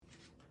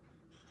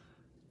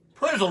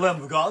Praise the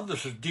Lamb of God.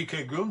 This is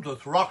D.K. Grooms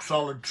with Rock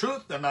Solid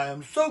Truth, and I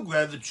am so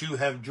glad that you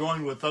have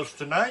joined with us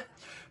tonight.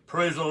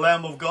 Praise the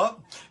Lamb of God.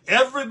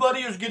 Everybody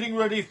is getting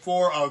ready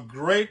for a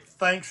great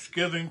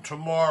Thanksgiving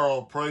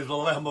tomorrow. Praise the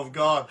Lamb of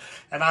God.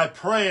 And I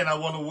pray and I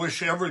want to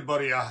wish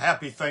everybody a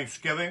happy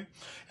Thanksgiving.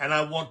 And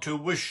I want to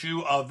wish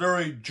you a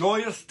very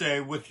joyous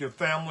day with your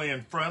family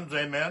and friends.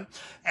 Amen.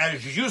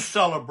 As you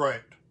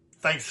celebrate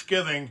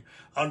Thanksgiving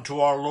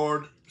unto our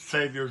Lord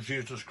Savior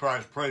Jesus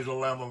Christ. Praise the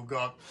Lamb of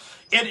God.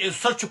 It is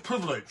such a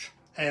privilege,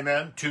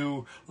 amen,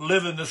 to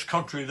live in this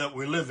country that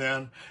we live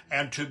in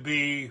and to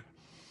be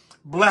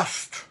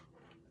blessed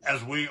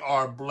as we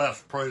are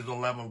blessed. Praise the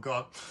Lamb of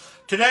God.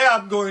 Today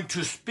I'm going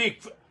to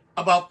speak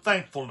about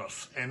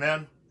thankfulness.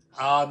 Amen.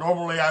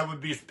 Normally I would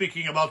be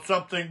speaking about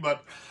something,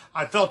 but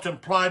I felt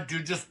implied to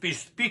just be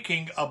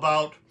speaking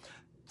about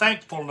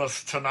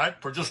thankfulness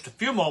tonight for just a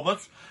few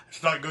moments.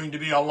 It's not going to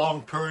be a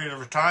long period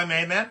of time.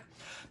 Amen.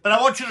 But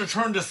I want you to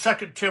turn to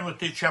 2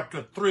 Timothy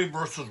chapter 3,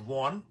 verses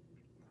 1.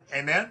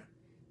 Amen.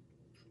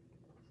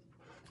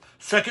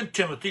 2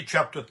 Timothy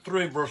chapter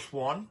 3, verse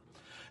 1.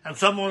 And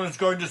someone is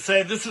going to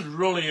say, this is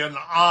really an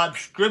odd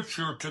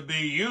scripture to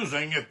be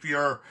using if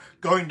you're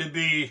going to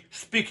be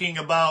speaking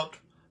about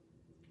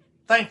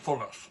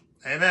thankfulness.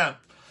 Amen.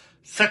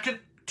 2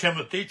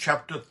 Timothy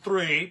chapter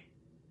 3,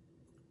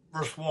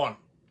 verse 1.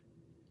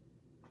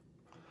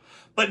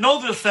 But know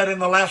this, that in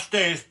the last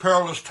days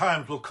perilous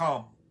times will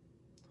come.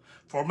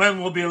 For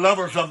men will be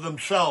lovers of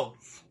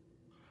themselves,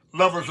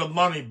 lovers of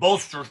money,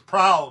 boasters,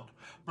 proud,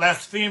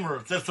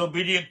 blasphemers,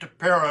 disobedient to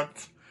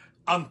parents,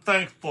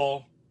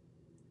 unthankful,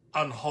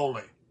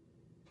 unholy.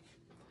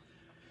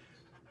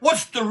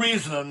 What's the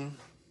reason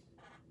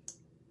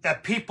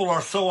that people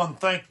are so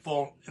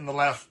unthankful in the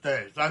last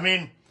days? I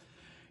mean,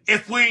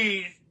 if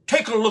we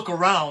take a look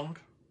around,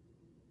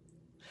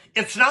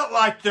 it's not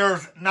like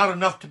there's not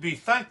enough to be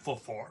thankful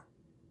for.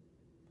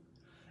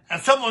 And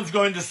someone's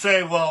going to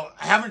say, well,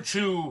 haven't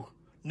you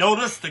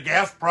noticed the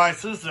gas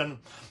prices, and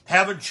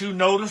haven't you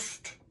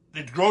noticed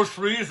the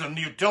groceries and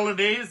the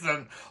utilities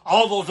and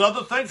all those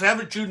other things?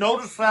 Haven't you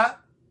noticed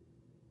that?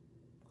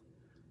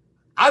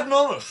 I've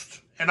noticed,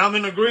 and I'm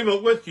in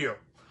agreement with you.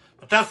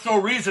 But that's no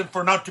reason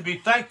for not to be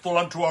thankful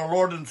unto our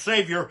Lord and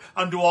Savior,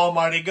 unto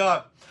Almighty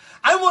God.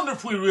 I wonder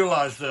if we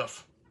realize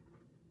this.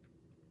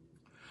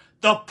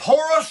 The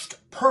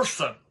poorest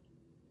person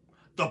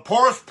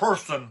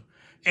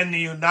in the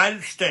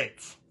United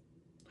States,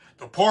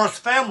 the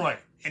poorest family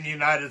in the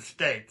United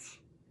States,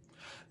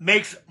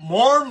 makes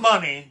more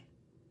money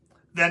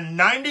than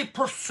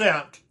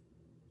 90%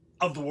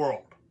 of the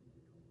world.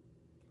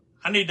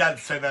 I need to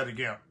say that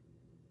again.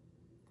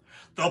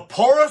 The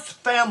poorest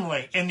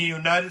family in the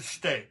United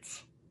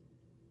States,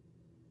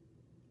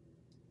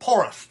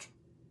 poorest,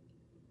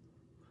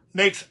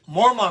 makes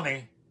more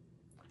money,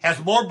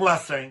 has more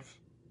blessings,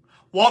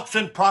 walks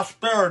in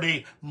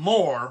prosperity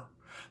more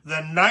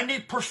than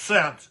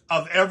 90%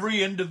 of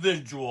every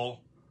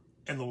individual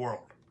in the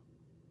world.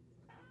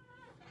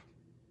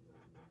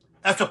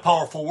 That's a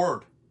powerful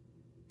word.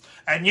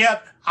 And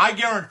yet, I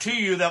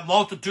guarantee you that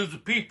multitudes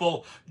of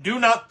people do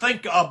not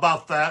think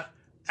about that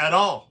at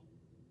all.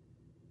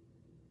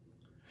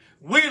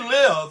 We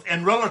live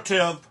in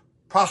relative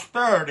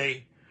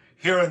prosperity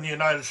here in the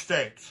United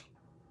States.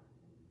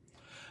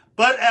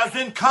 But as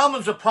in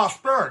commons of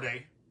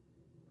prosperity,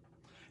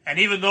 and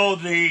even though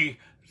the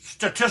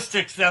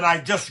statistics that I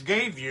just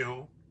gave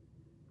you,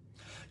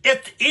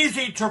 it's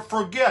easy to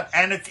forget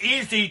and it's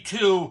easy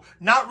to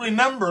not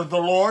remember the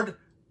Lord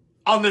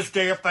on this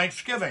day of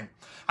Thanksgiving.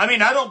 I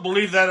mean, I don't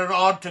believe that it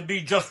ought to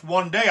be just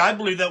one day. I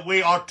believe that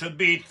we ought to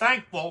be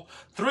thankful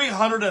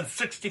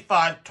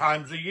 365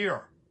 times a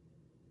year.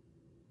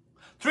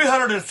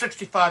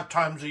 365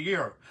 times a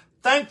year.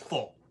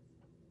 Thankful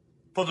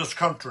for this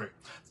country.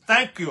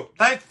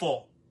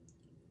 Thankful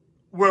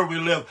where we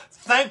live.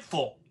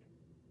 Thankful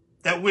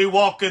that we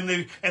walk in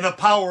the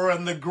power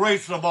and the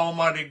grace of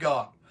Almighty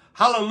God.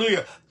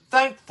 Hallelujah.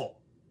 Thankful.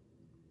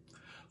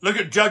 Look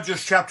at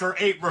Judges chapter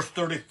 8, verse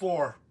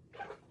 34.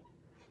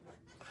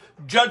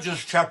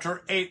 Judges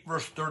chapter 8,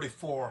 verse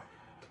 34.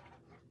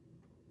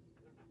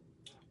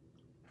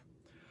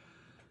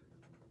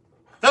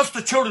 Thus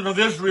the children of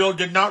Israel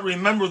did not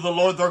remember the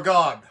Lord their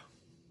God,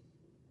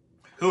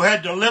 who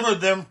had delivered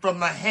them from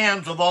the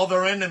hands of all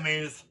their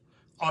enemies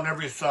on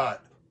every side.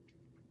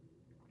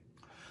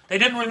 They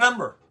didn't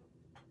remember.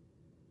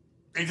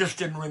 They just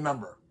didn't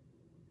remember.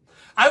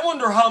 I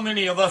wonder how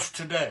many of us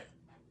today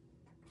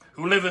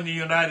who live in the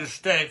United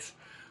States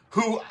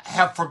who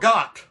have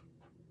forgot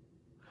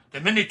the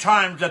many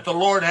times that the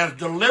Lord has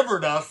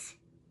delivered us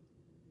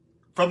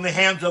from the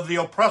hands of the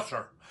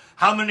oppressor.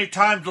 How many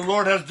times the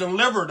Lord has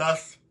delivered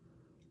us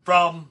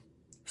from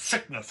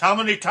sickness. How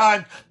many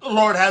times the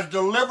Lord has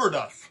delivered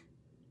us.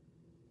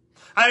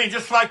 I mean,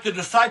 just like the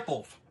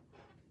disciples.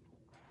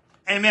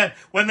 Amen.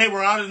 When they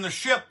were out in the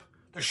ship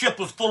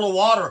was full of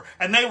water,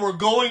 and they were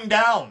going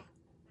down.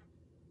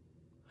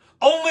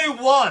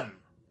 Only one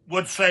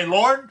would say,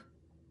 Lord,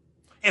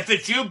 if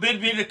it's you,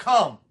 bid me to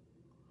come.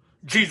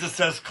 Jesus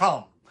says,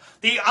 come.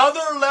 The other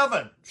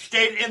 11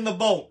 stayed in the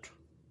boat,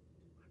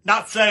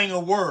 not saying a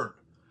word.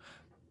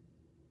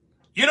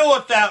 You know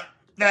what that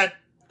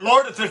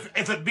Lord,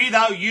 if it be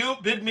thou you,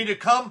 bid me to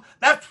come,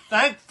 that's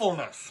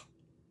thankfulness.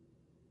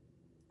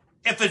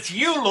 If it's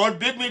you, Lord,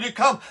 bid me to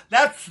come,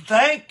 that's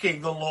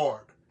thanking the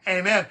Lord.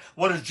 Amen.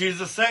 What does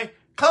Jesus say?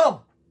 Come.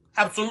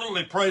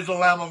 Absolutely. Praise the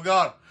Lamb of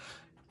God.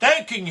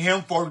 Thanking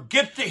him for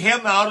getting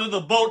him out of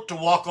the boat to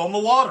walk on the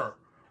water.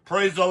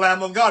 Praise the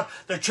Lamb of God.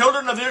 The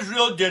children of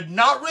Israel did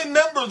not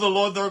remember the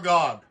Lord their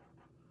God,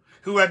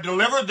 who had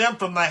delivered them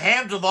from the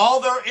hands of all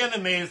their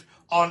enemies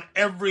on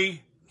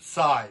every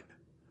side.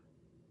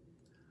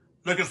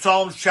 Look at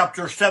Psalms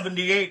chapter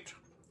 78,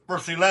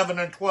 verse 11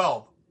 and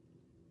 12.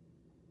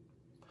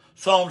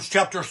 Psalms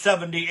chapter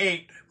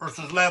 78,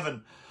 verses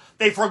 11.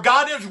 They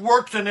forgot his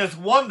works and his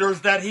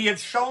wonders that he had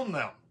shown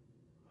them.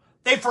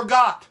 They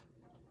forgot.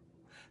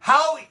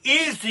 How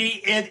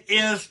easy it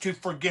is to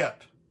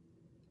forget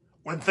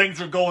when things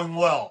are going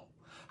well.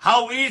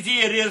 How easy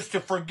it is to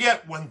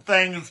forget when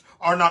things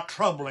are not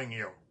troubling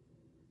you.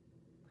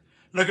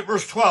 Look at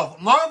verse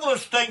 12.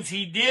 Marvelous things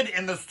he did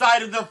in the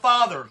sight of their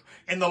fathers,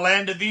 in the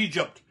land of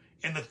Egypt,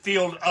 in the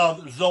field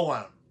of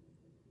Zoan.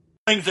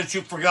 Things that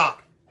you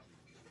forgot.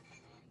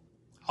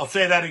 I'll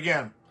say that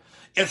again.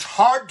 It's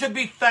hard to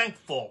be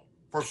thankful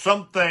for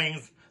some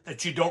things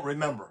that you don't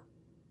remember.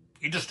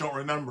 You just don't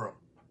remember them.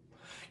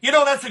 You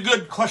know, that's a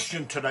good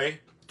question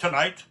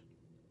tonight.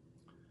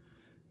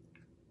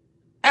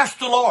 Ask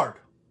the Lord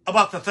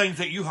about the things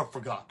that you have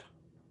forgot.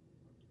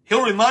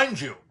 He'll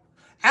remind you.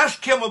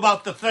 Ask him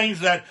about the things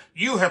that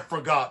you have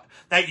forgot,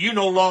 that you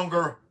no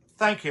longer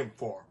thank him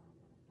for.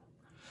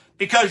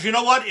 Because you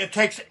know what? It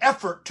takes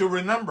effort to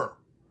remember.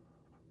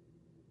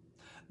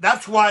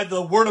 That's why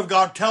the Word of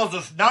God tells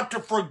us not to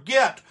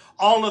forget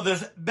all of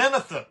his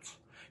benefits.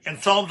 In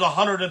Psalms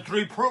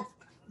 103,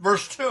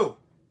 verse 2.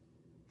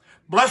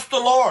 Bless the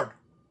Lord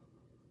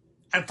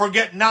and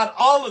forget not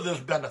all of his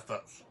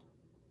benefits.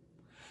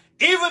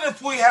 Even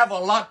if we have a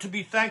lot to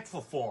be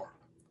thankful for,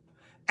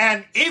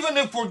 and even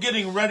if we're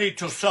getting ready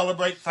to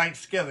celebrate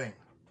Thanksgiving,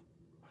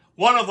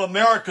 one of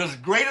America's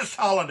greatest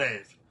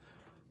holidays,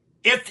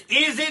 it's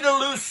easy to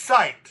lose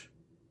sight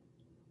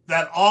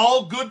that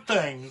all good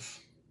things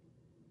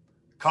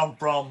come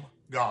from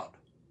God.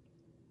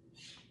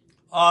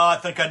 I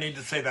think I need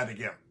to say that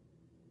again.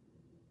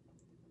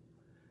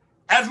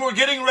 As we're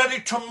getting ready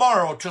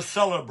tomorrow to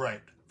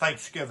celebrate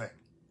Thanksgiving,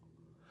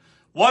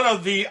 one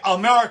of the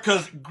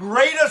America's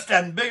greatest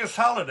and biggest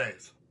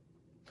holidays,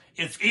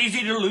 it's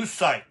easy to lose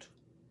sight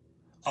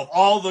of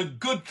all the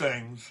good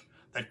things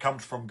that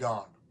comes from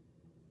God.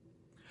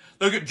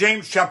 Look at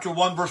James chapter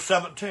 1, verse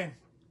 17.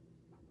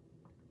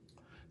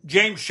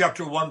 James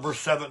chapter 1, verse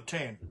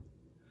 17.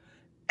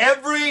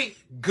 Every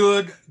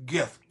good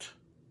gift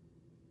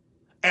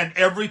and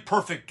every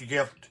perfect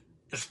gift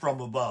is from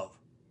above,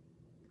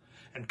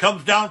 and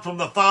comes down from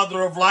the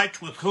Father of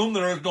lights, with whom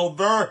there is no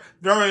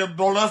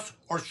variableness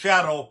or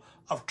shadow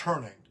of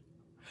turning.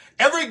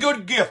 Every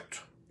good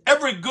gift,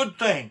 every good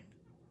thing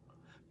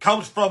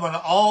comes from an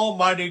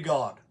almighty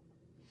God.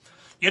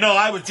 You know,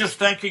 I was just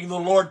thanking the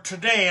Lord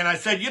today, and I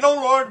said, you know,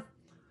 Lord,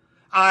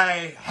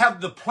 I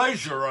have the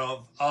pleasure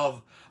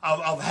of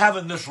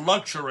having this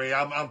luxury.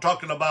 I'm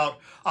talking about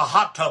a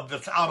hot tub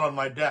that's out on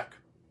my deck.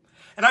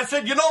 And I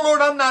said, you know,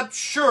 Lord, I'm not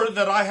sure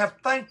that I have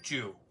thanked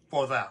you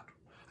for that.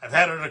 I've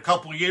had it a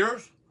couple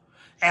years,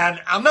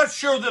 and I'm not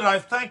sure that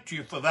I've thanked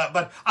you for that,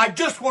 but I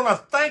just want to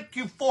thank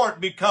you for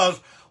it, because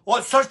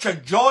what such a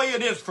joy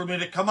it is for me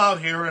to come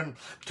out here and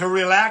to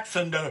relax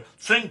and to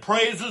sing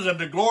praises and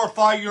to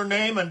glorify your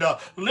name and to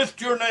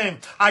lift your name.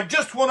 I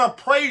just want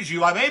to praise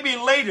you. I may be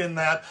late in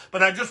that,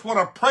 but I just want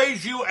to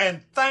praise you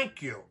and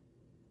thank you.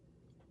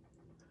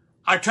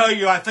 I tell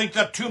you, I think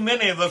that too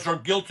many of us are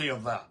guilty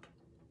of that.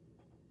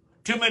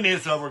 Too many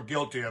of us are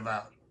guilty of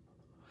that.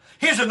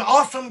 He's an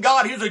awesome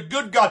God. He's a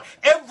good God.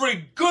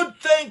 Every good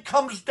thing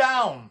comes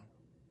down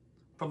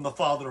from the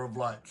Father of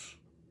lights.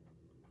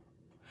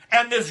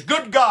 And this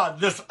good God,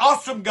 this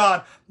awesome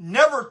God,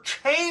 never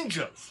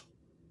changes.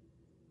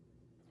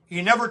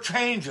 He never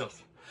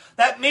changes.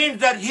 That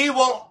means that he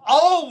will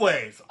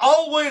always,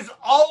 always,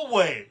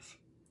 always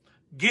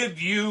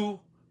give you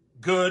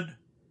good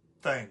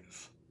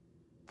things.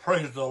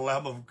 Praise the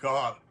Lamb of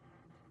God.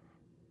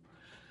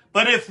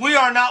 But if we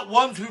are not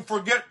ones who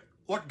forget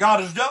what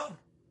God has done,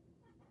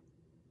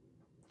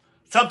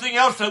 something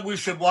else that we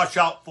should watch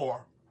out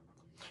for,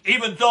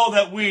 even though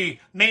that we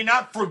may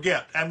not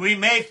forget and we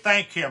may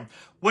thank him,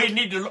 we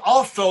need to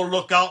also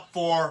look out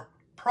for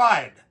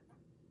pride.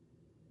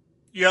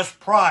 Yes,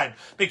 pride.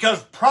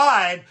 Because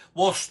pride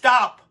will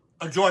stop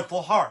a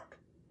joyful heart.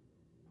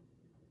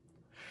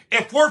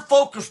 If we're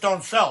focused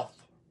on self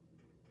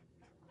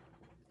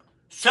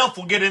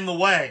will get in the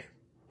way.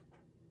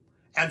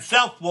 And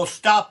self will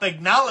stop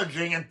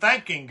acknowledging and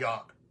thanking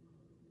God.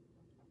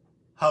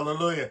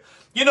 Hallelujah.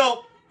 You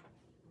know,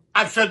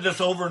 I've said this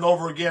over and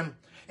over again.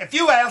 If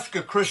you ask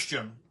a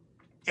Christian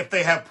if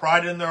they have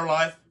pride in their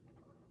life,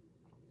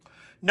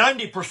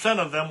 90%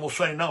 of them will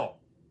say no.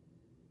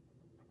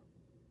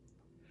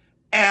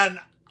 And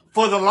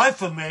for the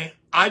life of me,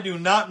 I do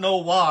not know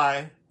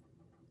why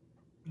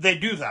they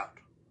do that.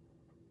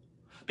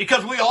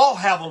 Because we all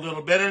have a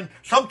little bit, and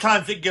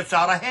sometimes it gets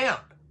out of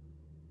hand.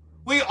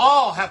 We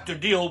all have to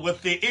deal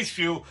with the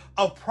issue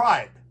of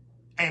pride.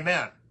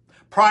 Amen.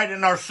 Pride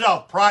in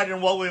ourselves, pride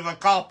in what we've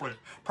accomplished,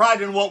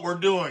 pride in what we're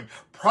doing,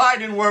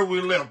 pride in where we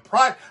live.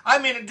 Pride,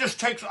 it just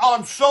takes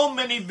on so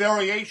many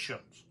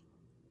variations.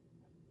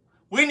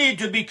 We need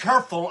to be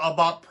careful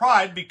about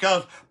pride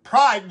because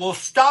pride will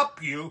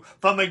stop you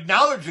from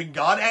acknowledging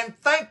God and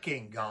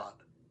thanking God.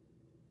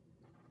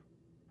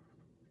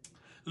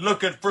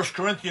 Look at 1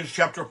 Corinthians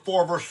chapter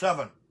 4, verse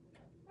 7.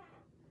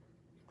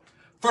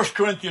 1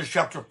 Corinthians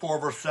chapter 4,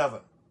 verse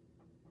 7.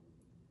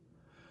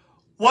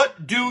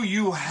 What do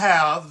you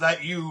have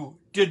that you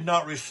did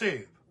not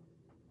receive?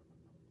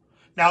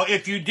 Now,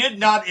 if you did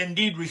not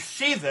indeed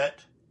receive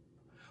it,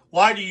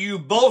 why do you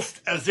boast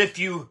as if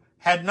you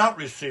had not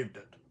received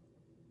it?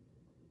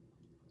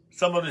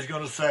 Somebody's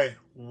going to say,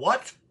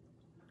 what?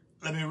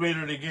 Let me read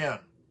it again.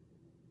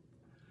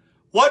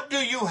 What do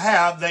you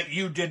have that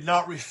you did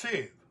not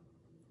receive?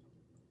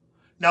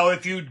 Now,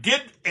 if you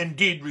did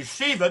indeed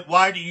receive it,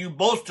 why do you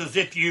boast as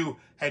if you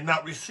had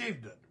not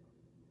received it?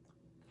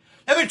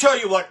 Let me tell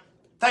you what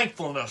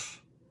thankfulness.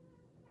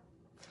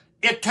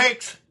 It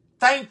takes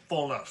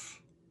thankfulness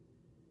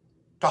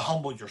to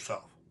humble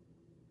yourself.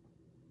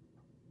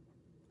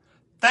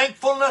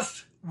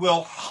 Thankfulness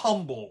will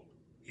humble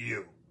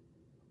you.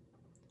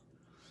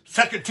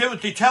 2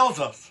 Timothy tells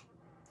us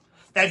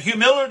that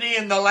humility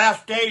in the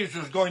last days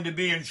is going to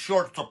be in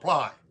short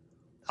supply.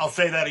 I'll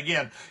say that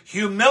again.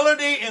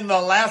 Humility in the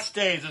last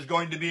days is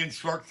going to be in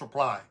short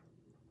supply.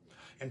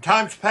 In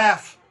times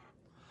past,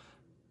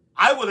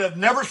 I would have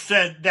never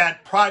said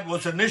that pride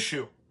was an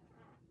issue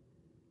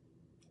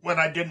when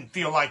I didn't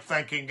feel like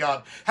thanking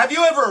God. Have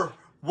you ever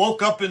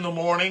woke up in the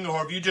morning, or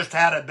have you just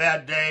had a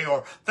bad day,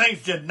 or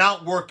things did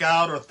not work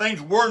out, or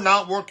things were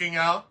not working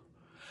out,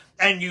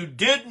 and you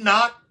did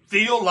not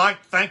feel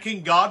like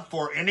thanking God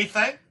for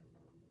anything?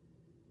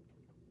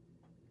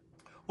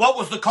 What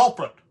was the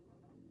culprit?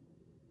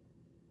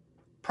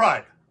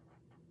 Pride.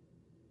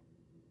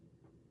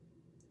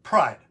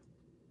 Pride.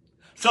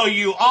 So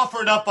you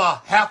offered up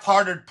a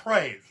half-hearted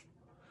praise.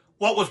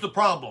 What was the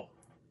problem?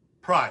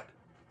 Pride.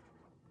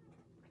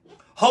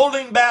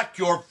 Holding back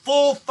your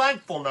full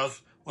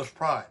thankfulness was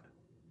pride.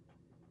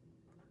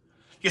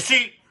 You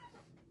see,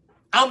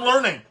 I'm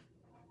learning,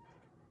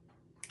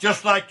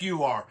 just like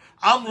you are.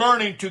 I'm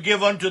learning to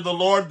give unto the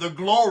Lord the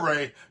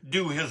glory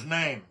due his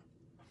name.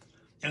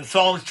 In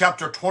Psalms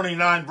chapter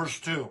 29, verse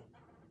 2.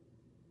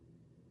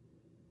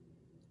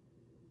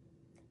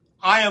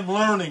 I am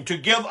learning to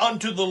give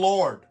unto the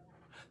Lord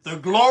the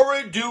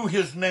glory due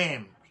his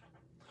name.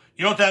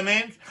 You know what that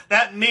means?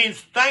 That means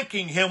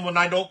thanking him when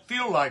I don't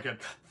feel like it.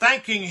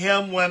 Thanking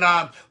him when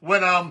I'm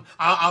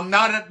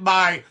not at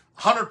my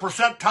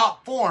 100%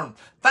 top form.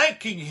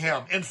 Thanking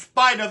him in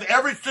spite of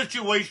every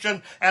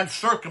situation and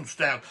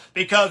circumstance.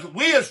 Because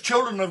we as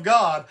children of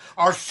God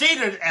are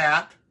seated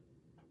at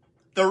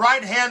the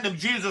right hand of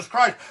Jesus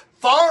Christ,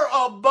 far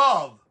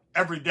above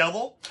every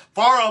devil,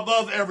 far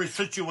above every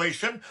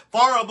situation,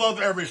 far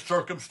above every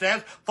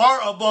circumstance,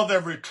 far above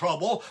every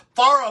trouble,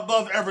 far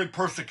above every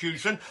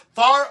persecution,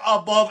 far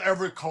above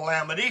every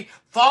calamity,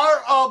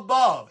 far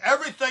above.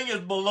 Everything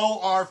is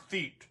below our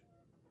feet.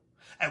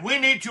 And we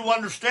need to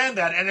understand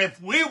that. And if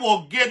we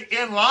will get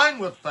in line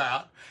with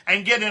that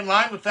and get in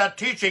line with that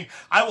teaching,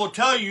 I will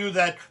tell you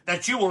that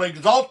you will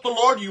exalt the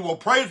Lord, you will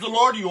praise the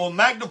Lord, you will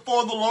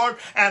magnify the Lord,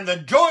 and the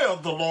joy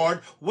of the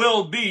Lord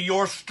will be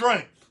your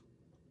strength.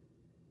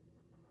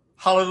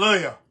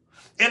 Hallelujah.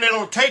 And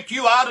it'll take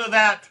you out of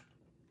that,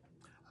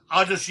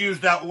 I'll just use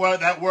that word,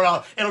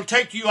 it'll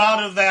take you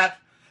out of that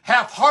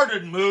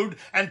half-hearted mood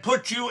and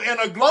put you in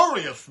a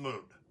glorious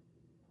mood.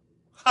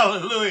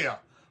 Hallelujah.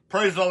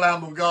 Praise the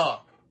Lamb of God.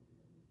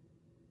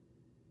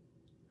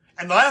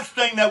 And the last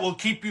thing that will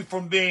keep you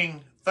from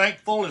being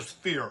thankful is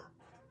fear.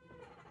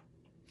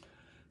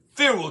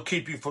 Fear will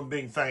keep you from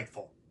being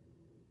thankful.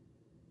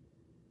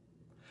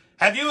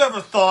 Have you ever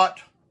thought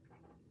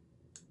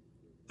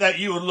that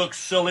you would look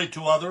silly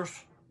to others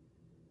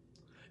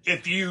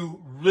if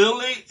you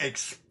really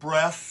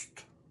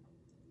expressed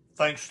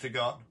thanks to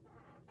God?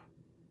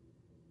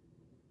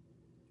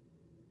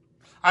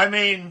 I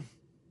mean,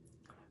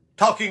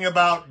 talking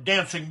about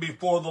dancing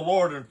before the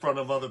Lord in front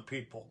of other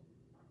people,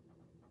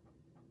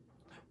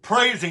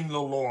 praising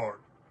the Lord,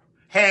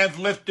 hands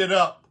lifted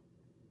up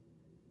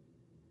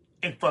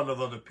in front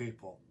of other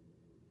people.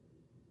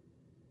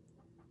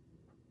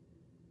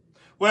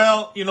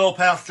 Well, you know,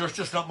 Pastor, it's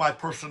just not my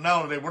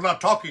personality. We're not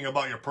talking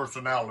about your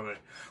personality.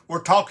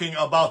 We're talking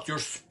about your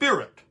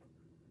spirit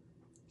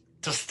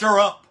to stir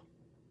up,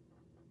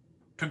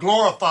 to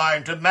glorify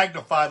and to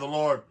magnify the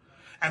Lord.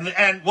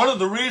 And one of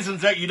the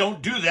reasons that you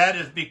don't do that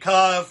is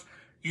because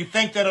you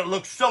think that it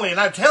looks silly. And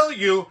I tell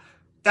you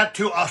that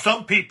to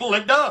some people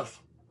it does.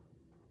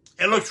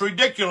 It looks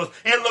ridiculous.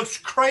 It looks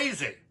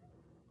crazy.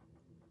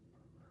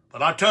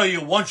 But I tell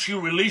you, once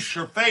you release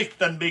your faith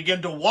and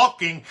begin to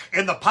walking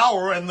in the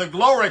power and the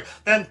glory,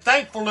 then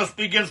thankfulness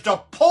begins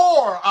to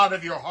pour out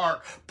of your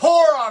heart,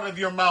 pour out of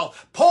your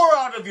mouth, pour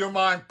out of your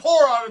mind,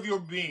 pour out of your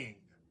being.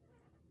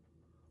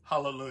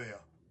 Hallelujah.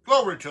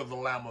 Glory to the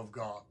Lamb of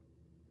God.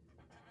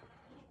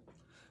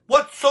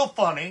 What's so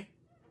funny,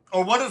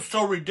 or what is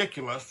so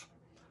ridiculous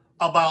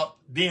about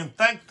being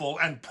thankful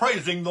and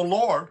praising the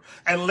Lord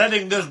and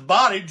letting this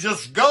body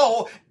just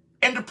go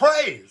into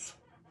praise?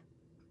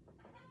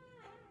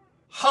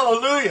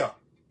 Hallelujah.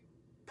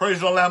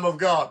 Praise the Lamb of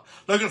God.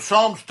 Look at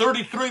Psalms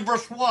 33,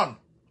 verse 1.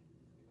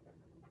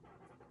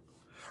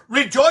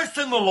 Rejoice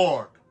in the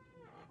Lord,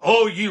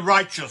 O ye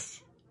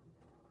righteous,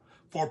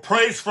 for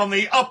praise from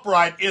the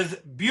upright is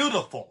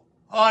beautiful.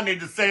 Oh, I need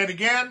to say it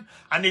again.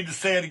 I need to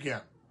say it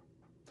again.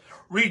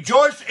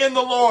 Rejoice in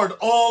the Lord,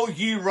 O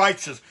ye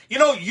righteous. You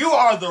know, you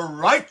are the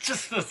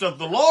righteousness of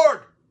the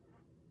Lord.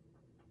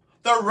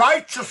 The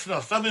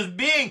righteousness of his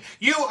being.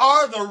 You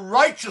are the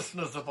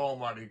righteousness of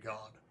Almighty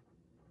God.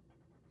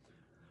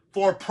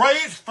 For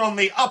praise from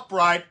the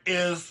upright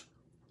is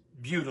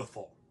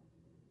beautiful.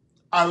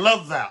 I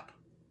love that.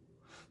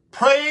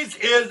 Praise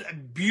is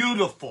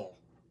beautiful.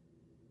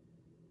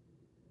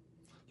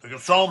 Look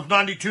at Psalms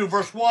 92,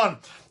 verse 1.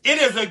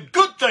 It is a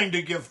good thing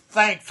to give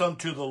thanks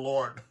unto the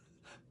Lord.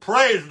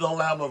 Praise the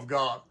Lamb of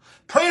God.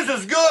 Praise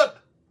is good.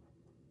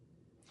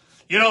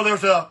 You know,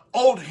 there's an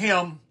old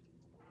hymn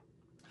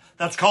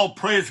that's called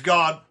Praise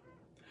God,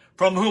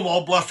 from whom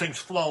all blessings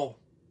flow.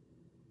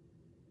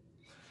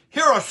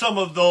 Here are some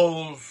of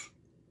those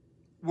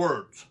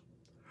words.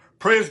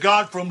 Praise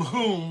God, from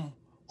whom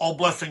all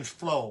blessings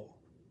flow.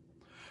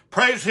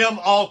 Praise him,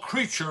 all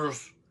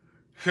creatures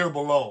here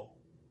below.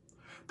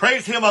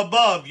 Praise him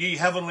above, ye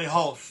heavenly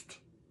host.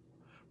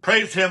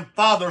 Praise him,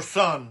 Father,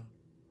 Son,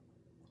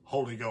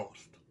 Holy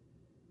Ghost.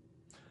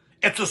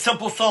 It's a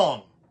simple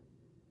song.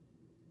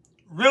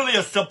 Really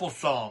a simple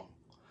song.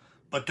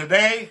 But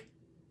today,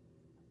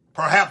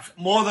 perhaps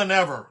more than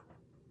ever,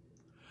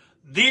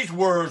 these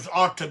words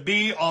ought to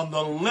be on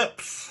the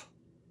lips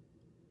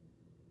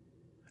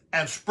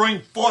and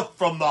spring forth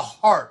from the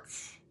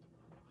hearts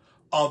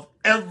of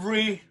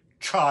every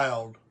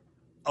child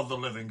of the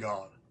living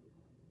God.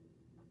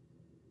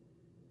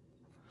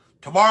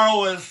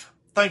 Tomorrow is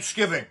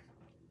Thanksgiving.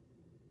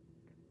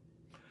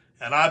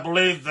 And I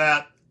believe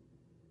that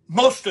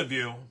most of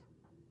you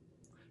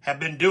have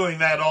been doing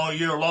that all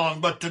year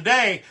long. But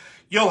today,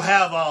 you'll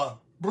have a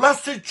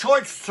blessed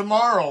choice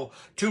tomorrow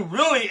to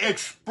really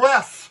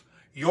express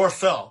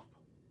yourself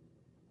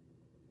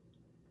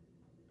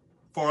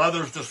for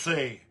others to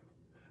see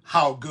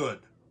how good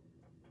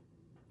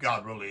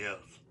God really is.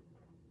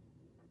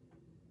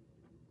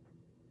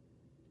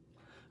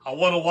 I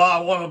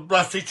want to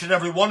bless each and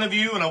every one of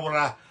you, and I want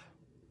to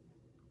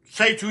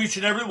say to each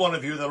and every one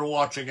of you that are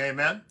watching,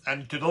 amen,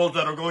 and to those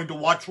that are going to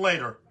watch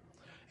later,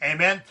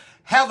 amen,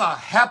 have a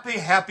happy,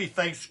 happy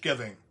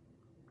Thanksgiving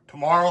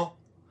tomorrow,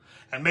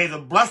 and may the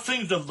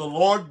blessings of the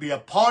Lord be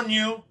upon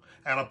you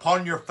and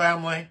upon your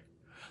family.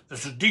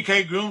 This is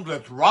D.K. Grooms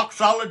with Rock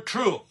Solid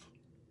Truth.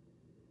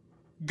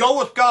 Go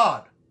with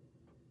God,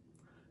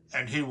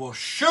 and he will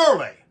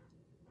surely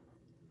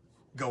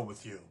go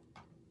with you.